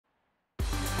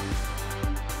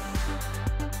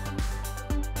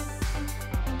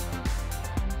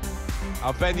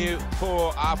Our venue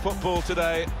for our football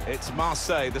today, it's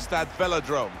Marseille, the Stade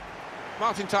Velodrome.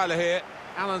 Martin Tyler here.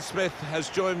 Alan Smith has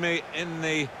joined me in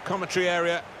the commentary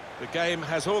area. The game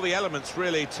has all the elements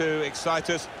really to excite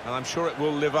us, and I'm sure it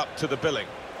will live up to the billing.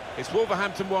 It's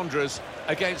Wolverhampton Wanderers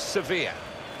against Sevilla.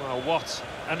 Well, what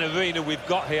an arena we've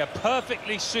got here,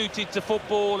 perfectly suited to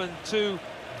football and two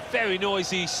very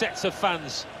noisy sets of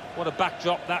fans. What a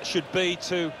backdrop that should be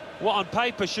to what on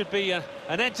paper should be an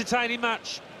entertaining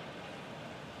match.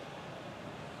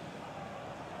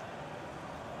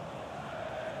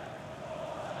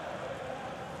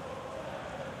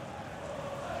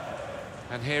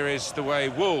 And here is the way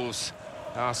Wolves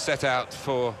are set out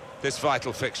for this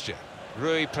vital fixture.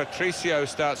 Rui Patricio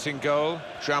starts in goal.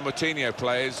 João Moutinho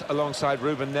plays alongside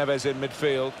Ruben Neves in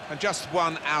midfield. And just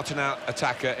one out-and-out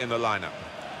attacker in the lineup.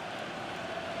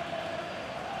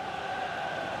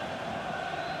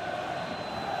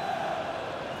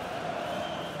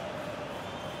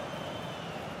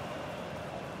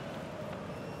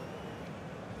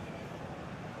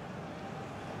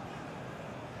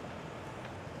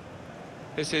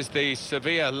 This is the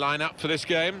Sevilla lineup for this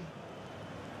game.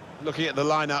 Looking at the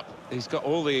lineup, he's got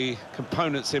all the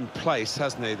components in place,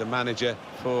 hasn't he, the manager,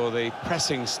 for the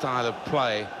pressing style of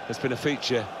play that's been a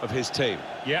feature of his team.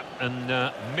 Yep, and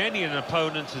many an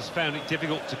opponent has found it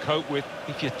difficult to cope with.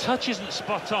 If your touch isn't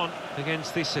spot on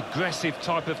against this aggressive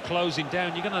type of closing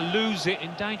down, you're going to lose it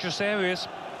in dangerous areas.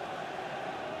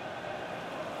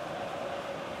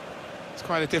 It's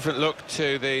quite a different look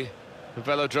to the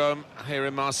Velodrome here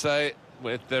in Marseille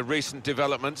with the recent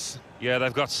developments. Yeah,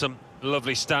 they've got some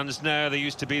lovely stands now. They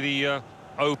used to be the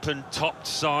open topped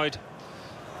side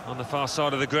on the far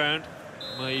side of the ground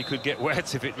where you could get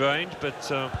wet if it rained, but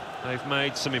they've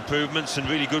made some improvements and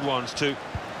really good ones too.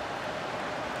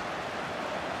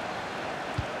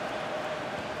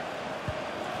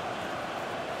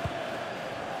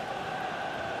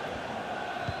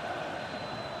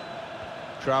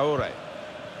 Traore,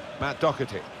 Matt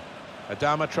Doherty,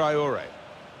 Adama Traore,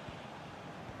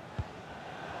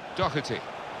 Doherty,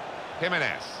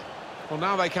 Jimenez. Well,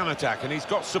 now they can attack, and he's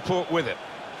got support with it.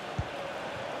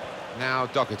 Now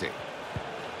Doherty.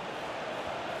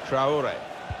 Traore.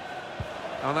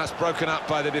 And that's broken up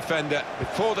by the defender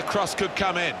before the cross could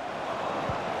come in.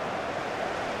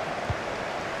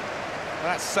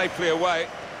 That's safely away.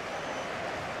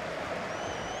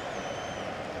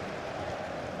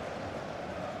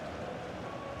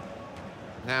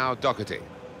 Now Doherty.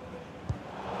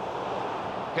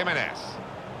 Jimenez.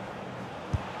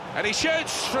 And he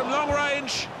shoots from long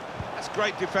range. That's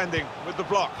great defending with the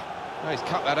block. Oh, he's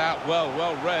cut that out well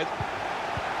read.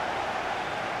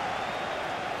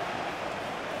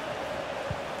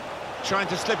 Trying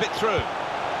to slip it through.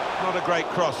 Not a great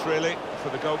cross, really, for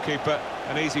the goalkeeper.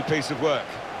 An easy piece of work.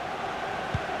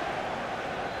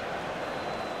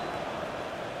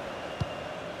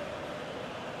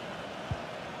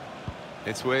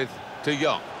 It's with De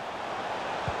Jong.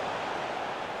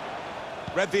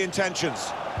 Read the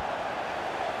intentions.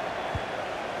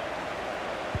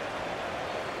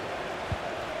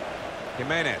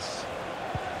 Jimenez.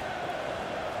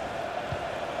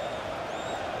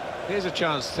 Here's a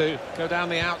chance to go down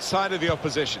the outside of the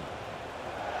opposition.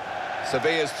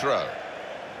 Sevilla's throw.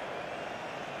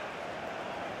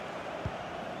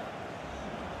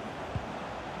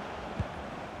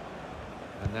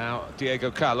 And now Diego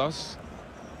Carlos.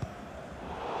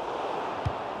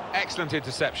 Excellent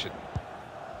interception.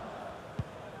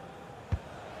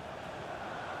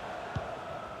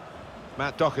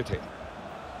 Matt Doherty.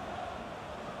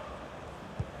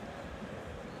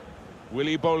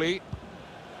 Willy Bolly.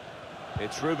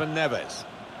 It's Ruben Neves.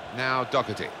 Now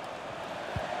Doherty.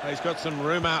 He's got some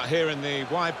room out here in the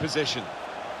wide position.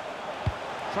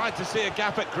 Tried to see a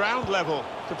gap at ground level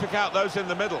to pick out those in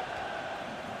the middle.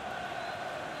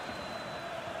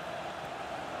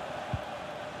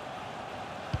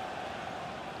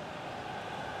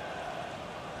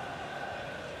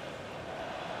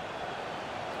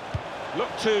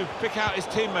 Looked to pick out his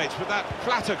teammates with that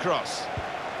flatter cross.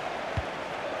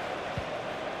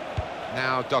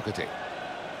 Now Doherty.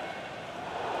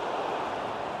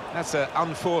 That's an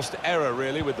unforced error,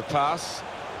 really, with the pass.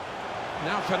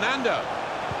 Now Fernando.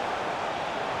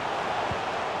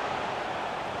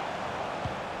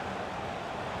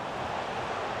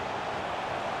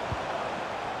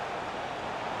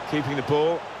 Keeping the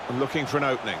ball and looking for an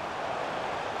opening.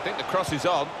 I think the cross is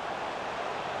on.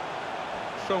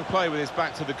 Strong play with his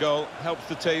back to the goal. Helps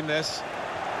the team, this.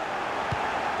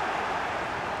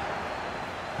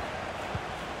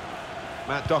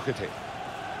 Matt Doherty.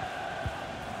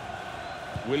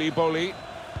 Willy Bolly.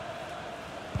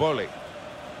 Bolly.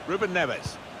 Ruben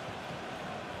Neves.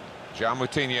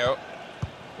 Moutinho.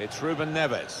 It's Ruben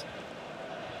Neves.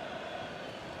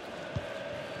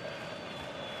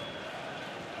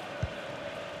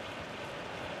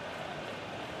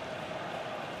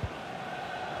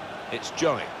 It's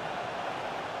Johnny.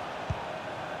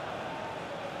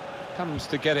 Comes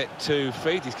to get it to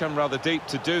feet. He's come rather deep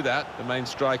to do that, the main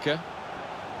striker.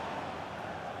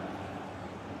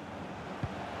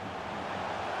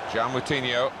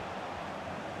 Moutinho.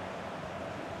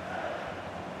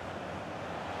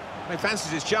 He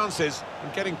fancies his chances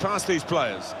in getting past these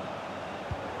players.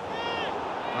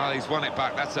 Well, he's won it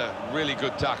back. That's a really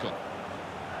good tackle.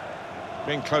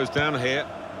 Being closed down here.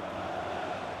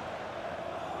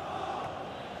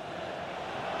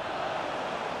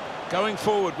 Going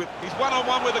forward with... He's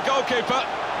one-on-one with the goalkeeper.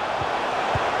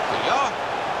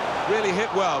 Really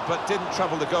hit well, but didn't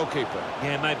trouble the goalkeeper.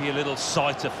 Yeah, maybe a little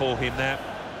sighter for him there.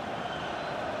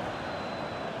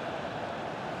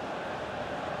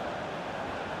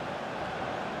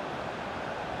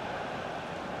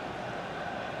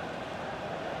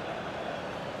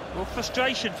 Well,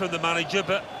 frustration from the manager,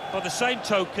 but by the same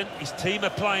token, his team are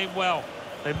playing well.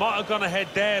 They might have gone ahead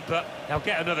there, but they'll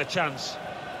get another chance.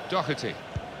 Doherty.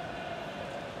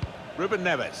 Ruben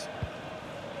Neves.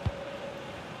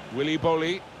 Willy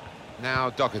Bolly. Now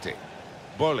Doherty.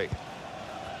 Bolly.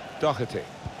 Doherty.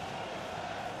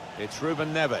 It's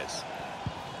Ruben Neves.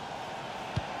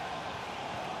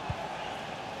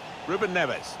 Ruben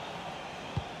Neves.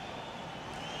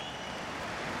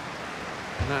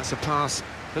 And that's a pass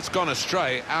that's gone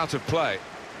astray, out of play.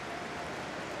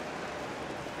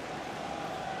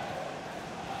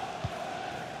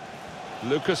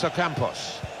 Lucas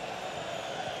Ocampos.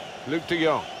 Luke de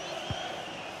Jong.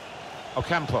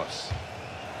 Ocampos.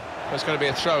 There's going to be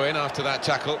a throw-in after that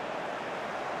tackle.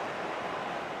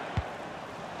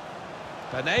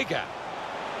 Banega.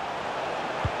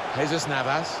 Jesus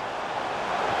Navas.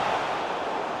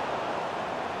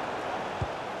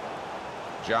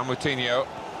 Moutinho.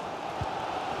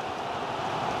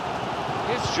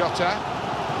 Here's Jota.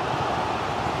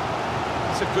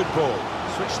 It's a good ball.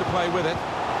 Switch the play with it.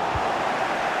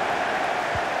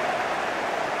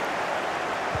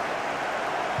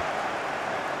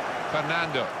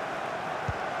 Fernando.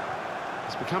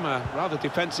 It's become a rather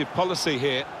defensive policy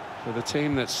here for the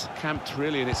team that's camped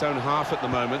really in its own half at the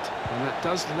moment, and that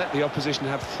does let the opposition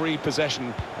have free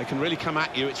possession. They can really come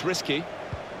at you. It's risky.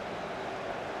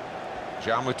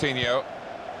 Moutinho.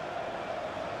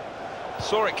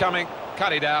 Saw it coming,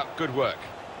 cut it out. Good work.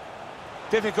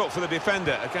 Difficult for the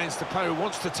defender against a player who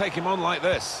wants to take him on like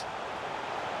this.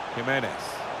 Jimenez.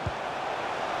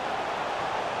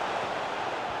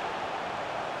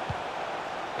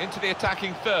 Into the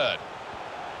attacking third.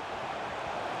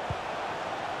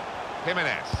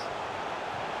 Jimenez.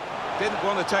 Didn't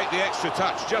want to take the extra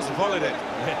touch, just volleyed it.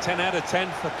 Yeah, 10 out of 10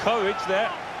 for courage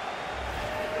there.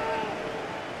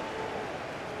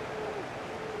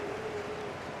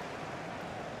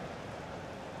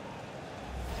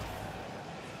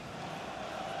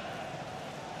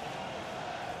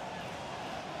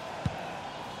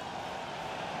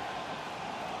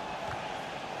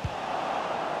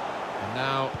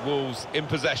 Now Wolves in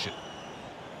possession.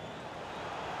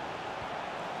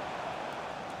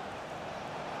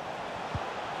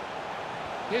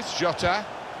 Here's Jota.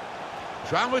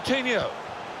 Moutinho.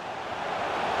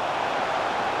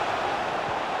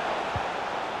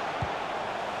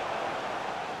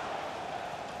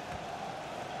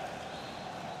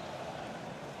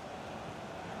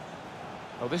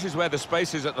 Well, this is where the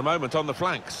space is at the moment, on the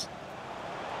flanks.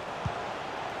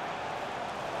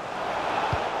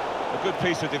 A good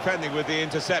piece of defending with the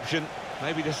interception,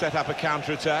 maybe to set up a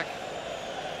counter-attack.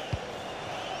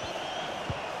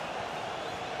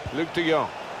 Luke de Jong.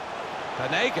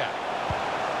 Banega.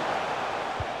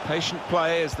 Patient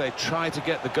play as they try to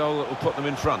get the goal that will put them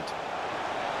in front.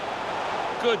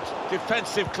 Good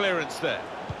defensive clearance there.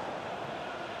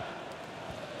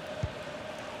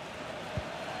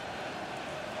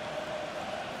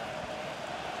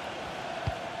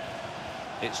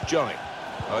 It's Johnny.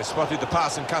 Oh, he spotted the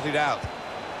pass and cut it out.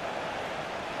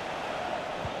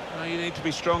 Now you need to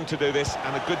be strong to do this,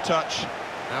 and a good touch.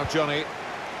 Now Johnny.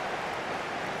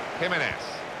 Jimenez.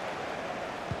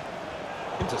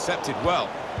 Intercepted well.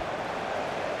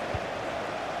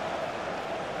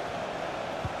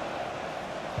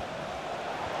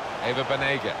 Eva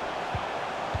Banega.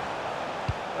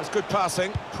 That's good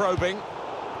passing, probing.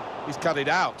 He's cut it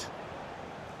out.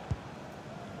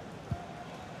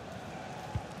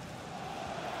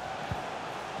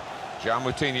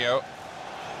 Moutinho.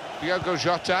 Diogo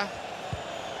Jota.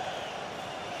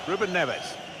 Ruben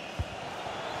Neves.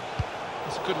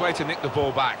 It's a good way to nick the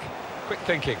ball back. Quick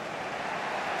thinking.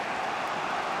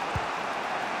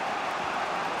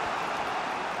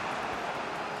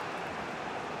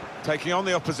 taking on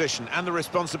the opposition and the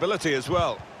responsibility as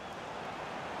well.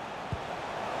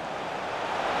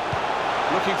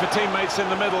 Looking for teammates in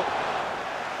the middle.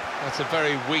 That's a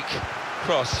very weak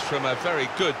cross from a very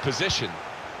good position.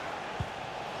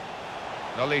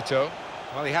 Nolito.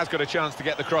 Well, he has got a chance to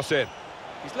get the cross in.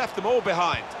 He's left them all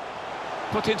behind.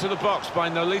 Put into the box by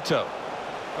Nolito.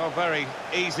 Oh, very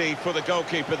easy for the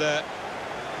goalkeeper there.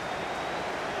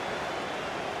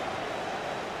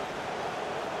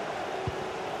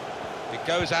 It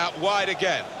goes out wide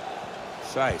again.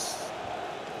 CEST.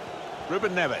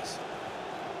 Ruben Neves.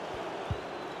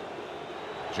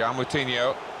 João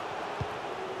Moutinho.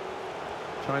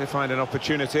 Trying to find an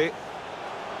opportunity.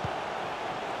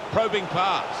 Probing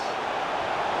pass.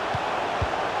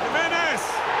 Jimenez!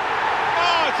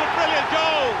 Oh, it's a brilliant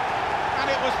goal! And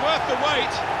it was worth the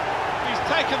wait. He's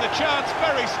taken the chance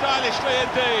very stylishly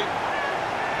indeed.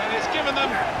 And it's given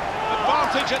them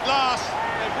advantage at last.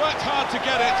 They've worked hard to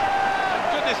get it. And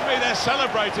goodness me, they're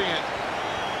celebrating it.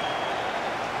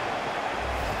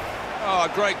 Oh,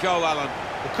 a great goal, Alan.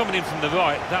 Well, coming in from the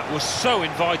right, that was so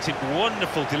inviting.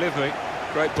 Wonderful delivery.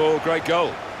 Great ball, great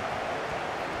goal.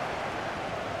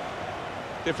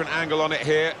 Different angle on it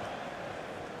here.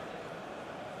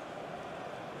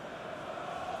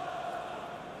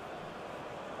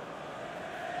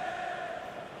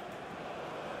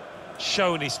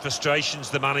 Showing his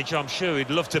frustrations, the manager. I'm sure he'd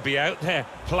love to be out there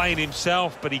playing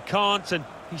himself, but he can't, and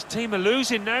his team are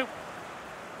losing now.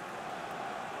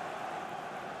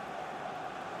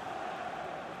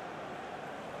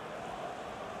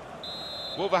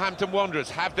 Wolverhampton Wanderers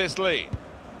have this lead.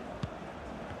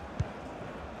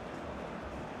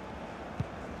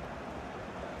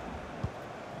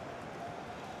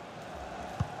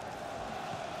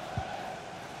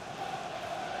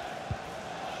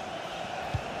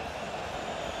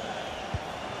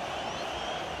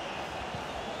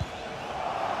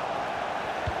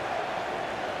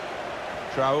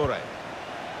 Traore.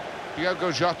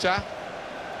 Diogo Jota.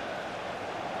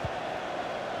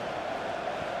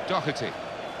 Doherty.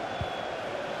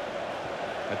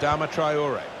 Adama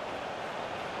Traore.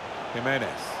 Jimenez.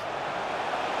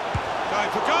 Going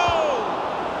for goal!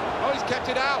 Oh, he's kept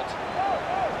it out.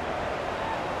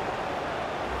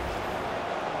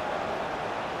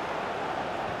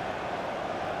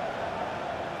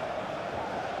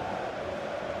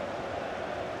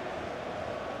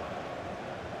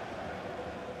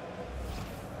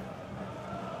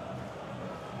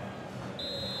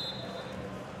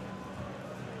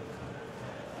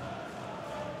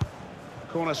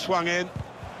 Corner swung in.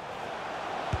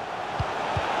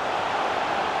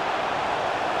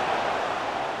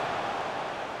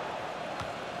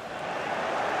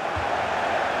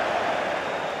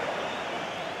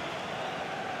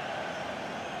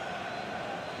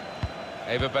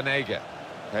 Eva Banega.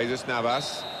 Jesus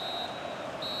Navas.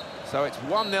 So it's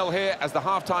 1-0 here as the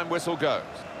half-time whistle goes.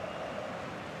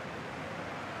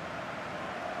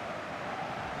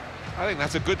 I think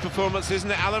that's a good performance,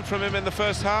 isn't it, Alan, from him in the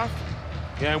first half?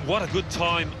 Yeah, and what a good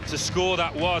time to score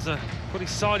that was. Put his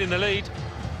side in the lead.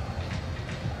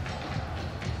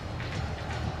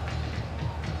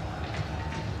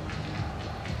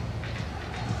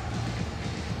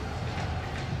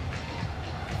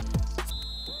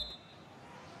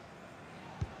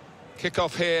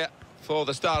 Kick-off here for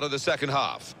the start of the second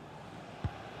half.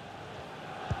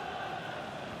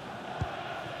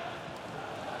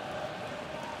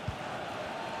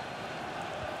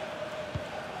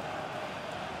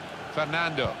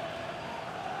 Fernando.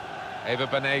 Eva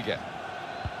Banega.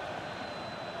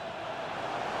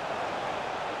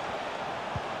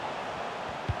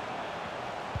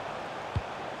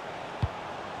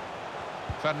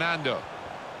 Fernando.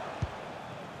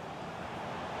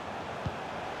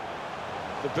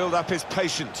 The build-up is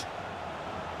patient.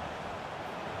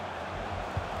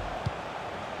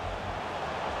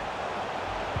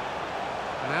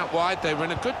 And out wide, they were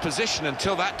in a good position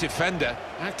until that defender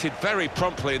acted very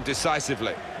promptly and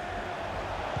decisively.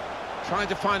 Trying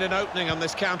to find an opening on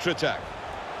this counter-attack.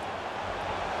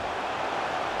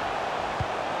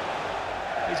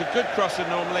 He's a good crosser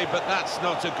normally, but that's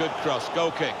not a good cross.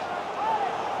 Goal kick.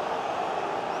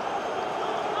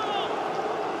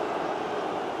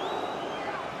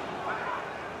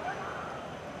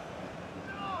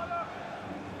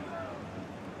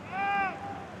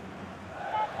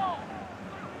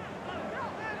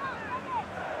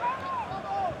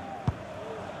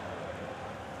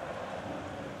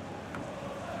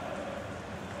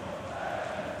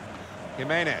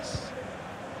 Jimenez.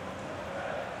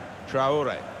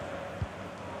 Traore.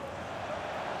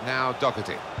 Now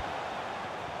Doherty.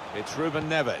 It's Ruben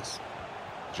Neves.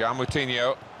 João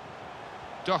Moutinho.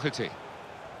 Doherty.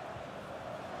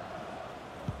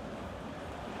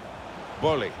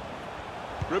 Bolli.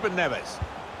 Ruben Neves.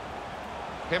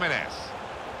 Jimenez.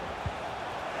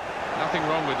 Nothing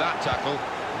wrong with that tackle.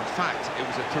 In fact, it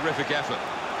was a terrific effort.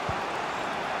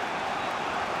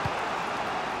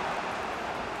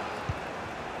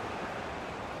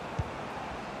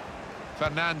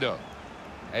 Fernando.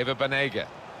 Eva Banega.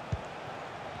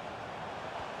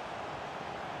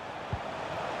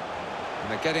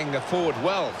 And they're getting forward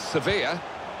well, Sevilla.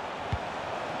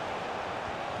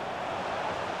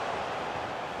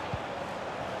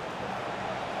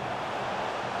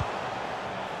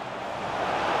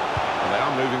 Well, they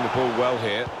are moving the ball well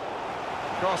here.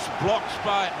 Cross blocked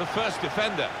by the first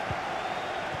defender.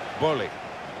 Bolli.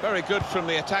 Very good from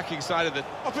the attacking side of the...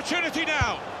 Opportunity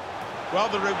now! Well,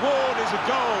 the reward is a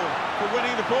goal for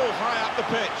winning the ball high up the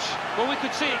pitch. Well, we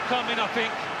could see it coming, I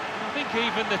think. I think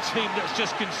even the team that's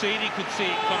just conceded could see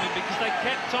it coming because they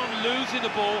kept on losing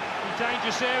the ball in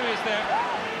dangerous areas there.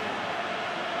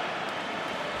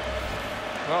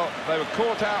 Well, they were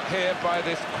caught out here by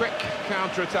this quick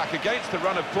counter-attack against the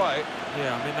run of play.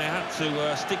 Yeah, I mean, they had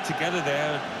to stick together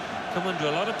there and come under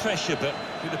a lot of pressure, but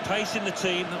with the pace in the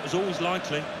team, that was always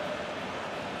likely.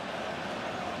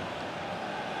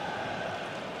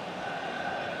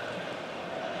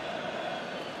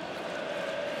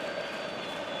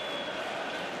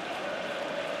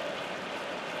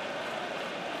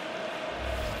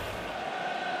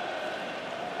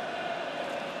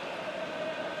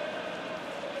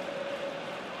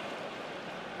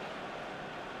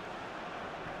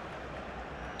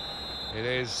 It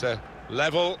is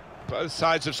level. Both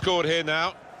sides have scored here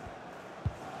now.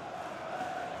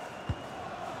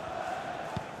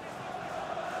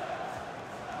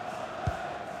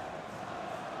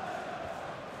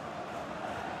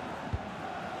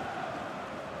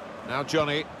 Now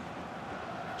Johnny.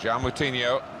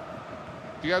 Moutinho.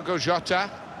 Diogo Jota.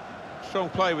 Strong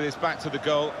play with his back to the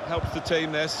goal. Helps the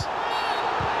team this.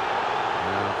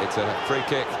 Now it's a free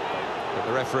kick that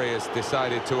the referee has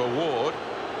decided to award.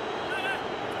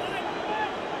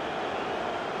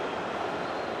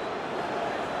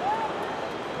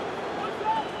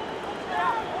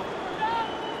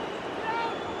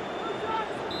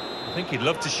 I think he'd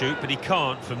love to shoot, but he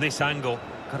can't from this angle.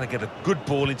 Got to get a good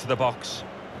ball into the box.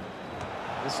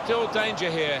 There's still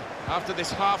danger here after this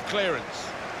half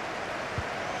clearance.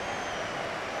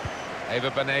 Eva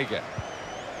Banega.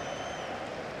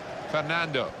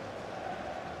 Fernando.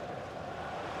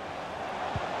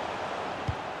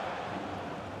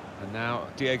 And now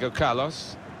Diego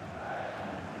Carlos.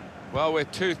 Well, we're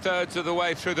two-thirds of the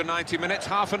way through the 90 minutes,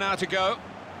 half an hour to go.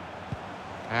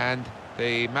 And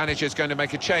the manager's going to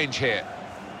make a change here.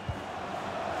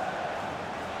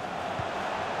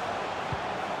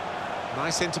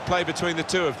 Nice interplay between the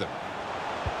two of them.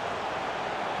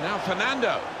 Now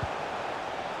Fernando.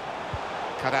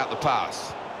 Cut out the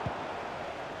pass.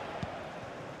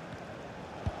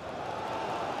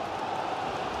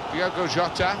 Diogo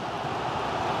Jota.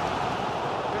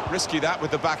 Bit risky that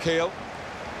with the back heel.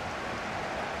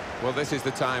 Well, this is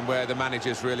the time where the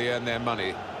managers really earn their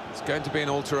money. It's going to be an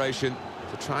alteration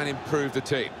to try and improve the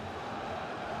team.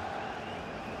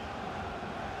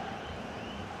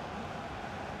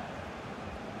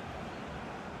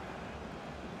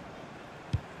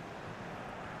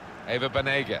 Eva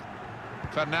Banega.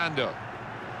 Fernando.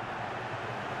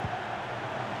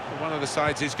 One of the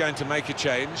sides is going to make a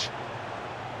change.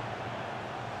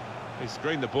 He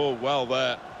screened the ball well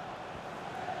there.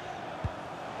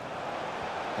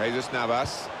 Jesus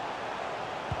Navas.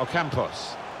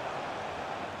 Ocampos.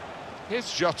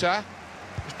 Here's Jota.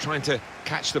 Just trying to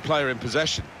catch the player in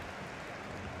possession.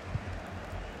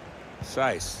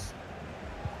 CEST.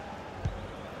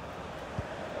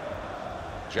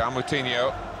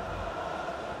 Moutinho.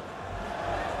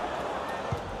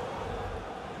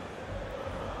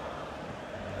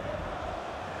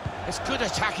 It's good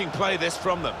attacking play, this,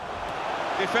 from them.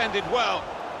 Defended well.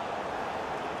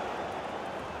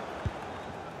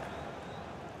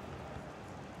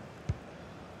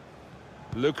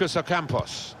 Lucas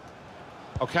Ocampos.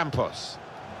 Ocampos.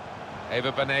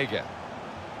 Eva Banega.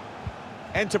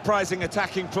 Enterprising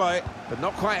attacking play, but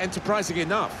not quite enterprising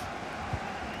enough.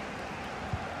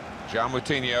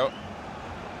 Moutinho.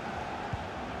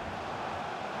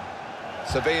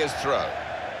 Sevilla's throw.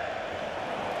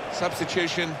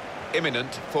 Substitution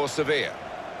imminent for Sevilla.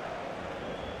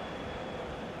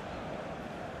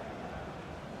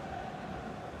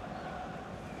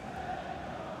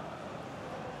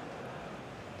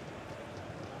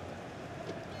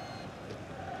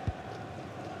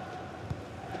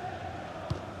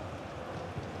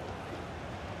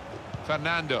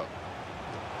 Fernando.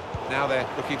 Now they're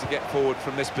looking to get forward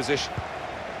from this position.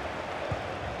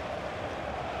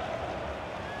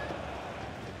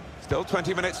 Still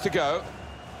 20 minutes to go.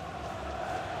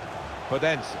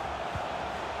 Podence.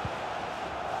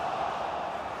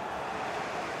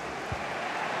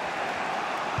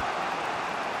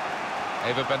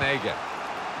 Eva Banega.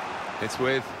 It's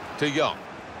with De Jong.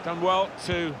 Done well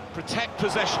to protect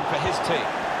possession for his team.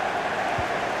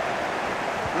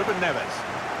 Ruben Neves.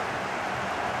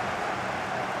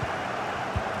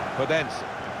 Podence.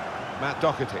 Matt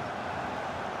Doherty.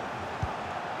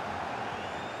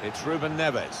 It's Ruben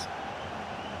Neves.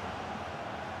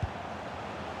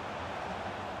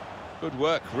 Good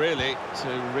work, really,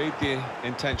 to read the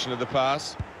intention of the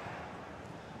pass.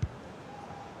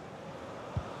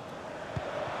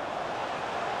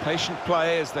 Patient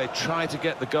play as they try to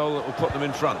get the goal that will put them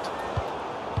in front.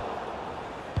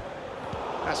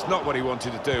 That's not what he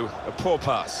wanted to do. A poor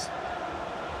pass.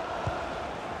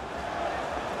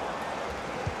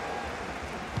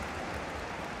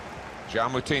 João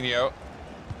Moutinho.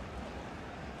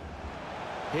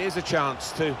 Here's a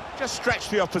chance to just stretch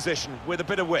the opposition with a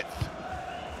bit of width.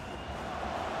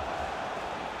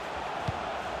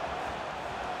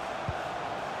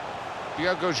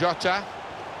 Diogo Jota.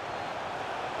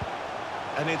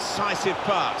 An incisive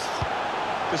pass.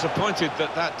 Disappointed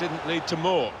that that didn't lead to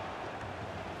more.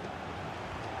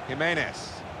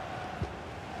 Jimenez.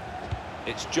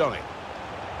 It's Johnny.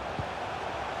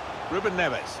 Ruben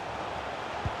Neves.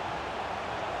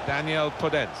 Daniel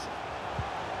Podence.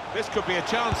 This could be a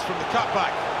chance from the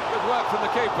cutback. Good work from the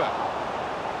keeper.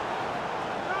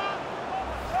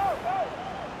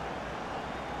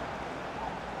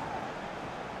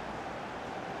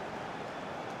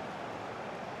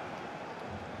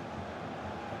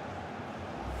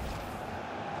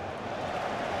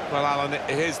 Well, Alan,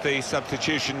 here's the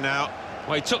substitution now.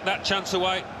 Well, he took that chance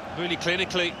away really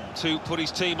clinically to put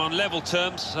his team on level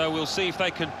terms, so we'll see if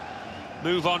they can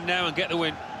move on now and get the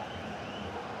win.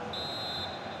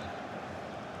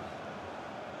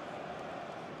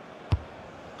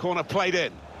 Corner played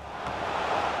in.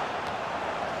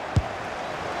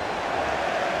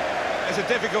 It's a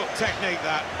difficult technique,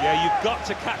 that. Yeah, you've got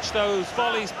to catch those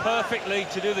volleys perfectly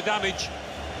to do the damage.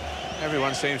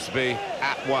 Everyone seems to be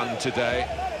at one today.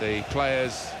 The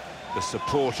players, the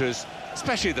supporters,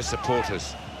 especially the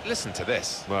supporters. Listen to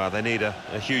this. Well, they need a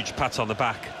huge pat on the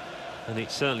back, and it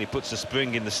certainly puts a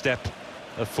spring in the step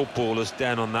of footballers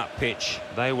down on that pitch.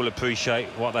 They will appreciate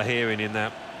what they're hearing in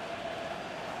that.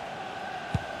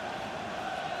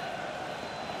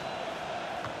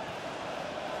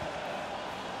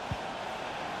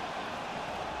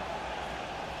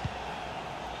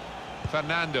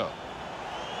 Fernando.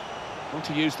 Want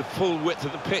to use the full width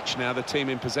of the pitch now, the team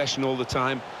in possession all the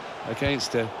time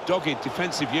against a dogged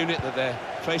defensive unit that they're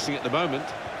facing at the moment.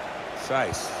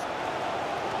 CEST.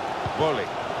 Volley.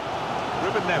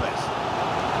 Ruben Neves.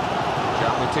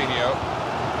 João Moutinho.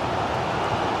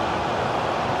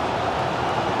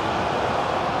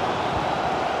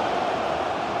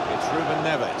 It's Ruben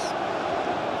Neves.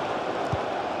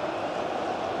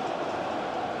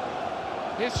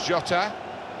 Here's Jota.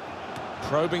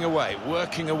 Probing away,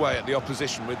 working away at the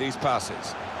opposition with these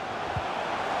passes.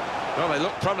 Well, they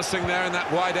look promising there in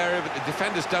that wide area, but the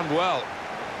defender's done well.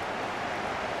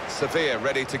 Sevilla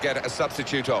ready to get a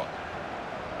substitute on.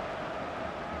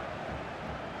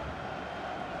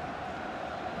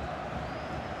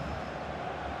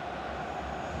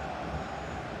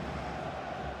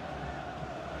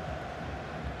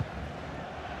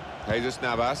 Jesus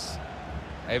Navas.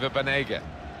 Eva Banega.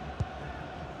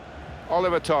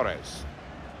 Oliver Torres.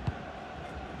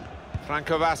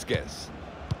 Franco Vasquez.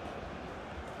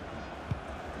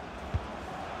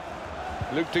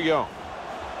 Luke de Jong.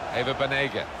 Eva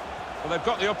Banega. Well, they've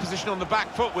got the opposition on the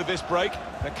back foot with this break.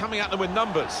 They're coming at them with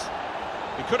numbers.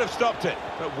 He could have stopped it,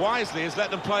 but wisely has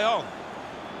let them play on.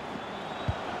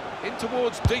 In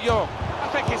towards de Jong. I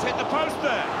think he's hit the post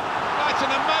there. That's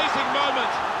an amazing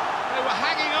moment. They were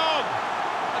hanging on,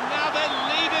 and now they're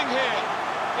leading here.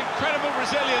 Incredible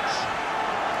resilience,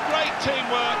 great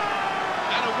teamwork,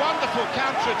 and a wonderful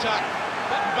counter-attack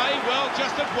that may well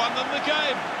just have won them the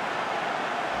game.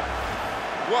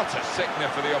 What a sickener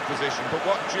for the opposition, but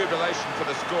what jubilation for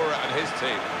the scorer and his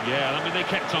team. Yeah, I mean, they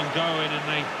kept on going and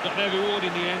they got their reward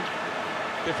in the end.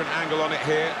 Different angle on it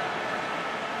here.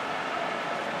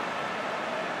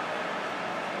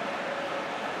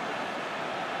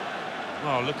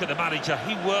 Oh, look at the manager.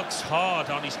 He works hard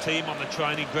on his team on the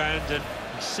training ground, and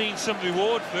he's seen some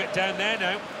reward for it down there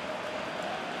now.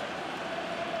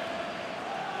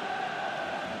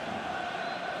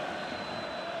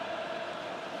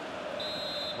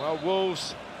 Well,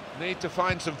 Wolves need to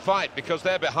find some fight because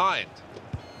they're behind.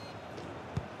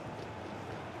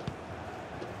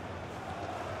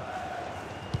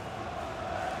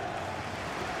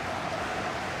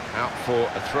 Out for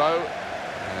a throw,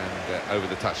 and over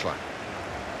the touchline.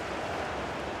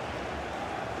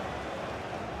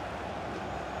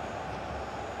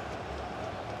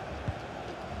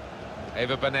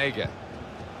 Eva Banega.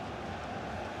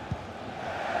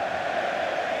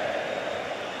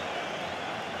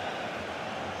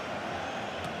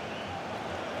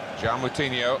 João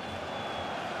Moutinho.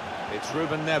 It's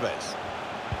Ruben Neves.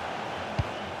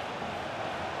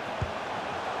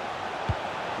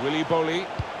 Willy Boli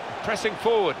pressing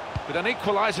forward with an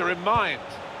equaliser in mind.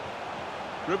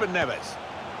 Ruben Neves.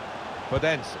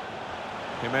 Podense.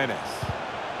 Jimenez.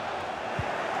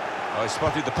 Oh, he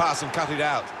spotted the pass and cut it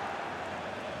out.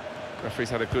 Referee's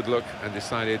had a good look and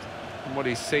decided, from what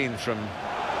he's seen from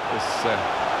this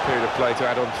period of play, to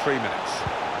add on 3 minutes.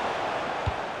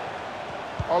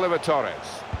 Oliver Torres.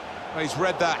 Well, he's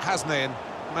read that, hasn't he, and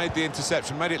made the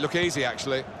interception, made it look easy,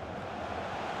 actually.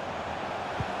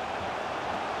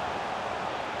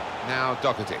 Now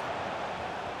Doherty.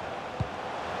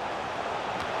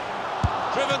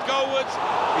 Driven goalwards,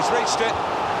 he's reached it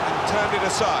and turned it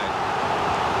aside.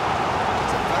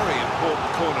 It's a very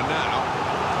important corner now.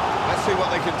 Let's see what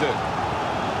they can do.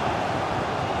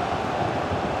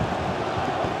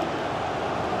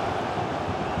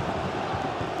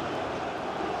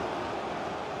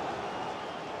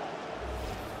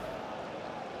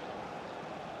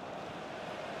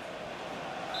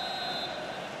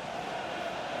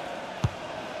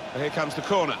 Here comes the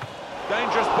corner.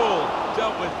 Dangerous ball,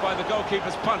 dealt with by the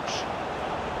goalkeeper's punch.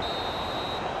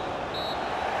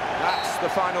 That's the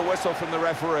final whistle from the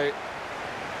referee.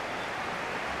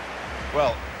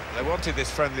 Well, they wanted this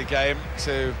friendly game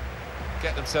to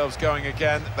get themselves going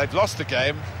again. They've lost the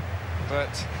game,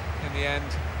 but in the end,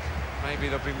 maybe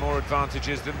there'll be more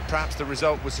advantages than perhaps the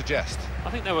result would suggest. I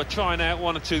think they were trying out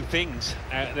 1 or 2 things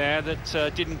out there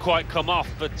that didn't quite come off,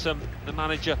 but the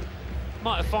manager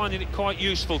might have found it quite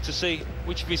useful to see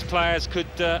which of his players could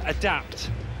adapt.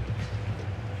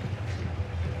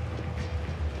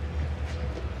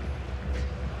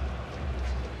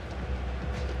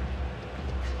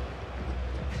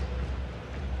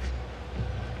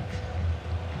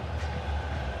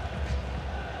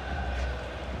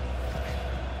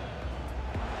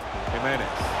 Jimenez.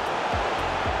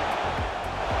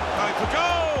 Going for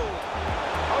goal!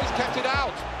 Oh, he's kept it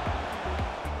out.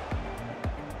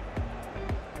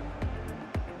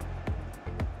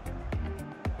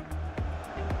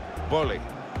 Boli.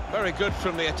 Very good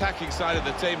from the attacking side of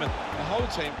the team and the whole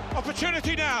team.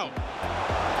 Opportunity now!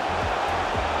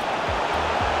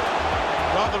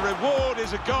 Well, the reward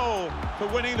is a goal for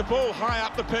winning the ball high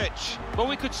up the pitch. Well,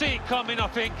 we could see it coming, I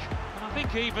think. And I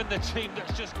think even the team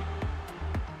that's just...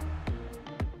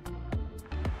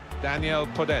 Daniel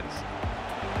Podense.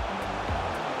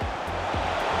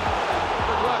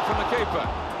 Good work from the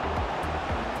keeper.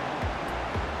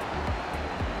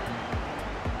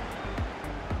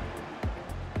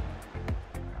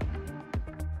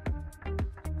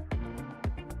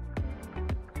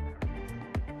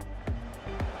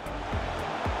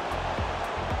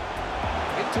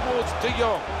 Towards De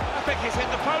Jong. I think he's hit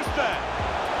the post there.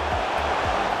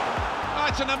 Oh,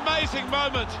 it's an amazing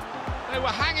moment. They were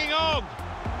hanging on,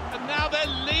 and now they're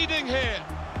leading here.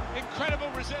 Incredible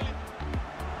resilience.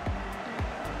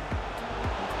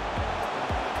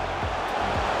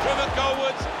 Driven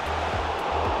goalwards.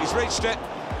 He's reached it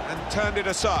and turned it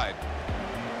aside.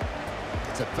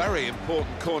 It's a very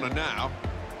important corner now.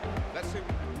 Let's see.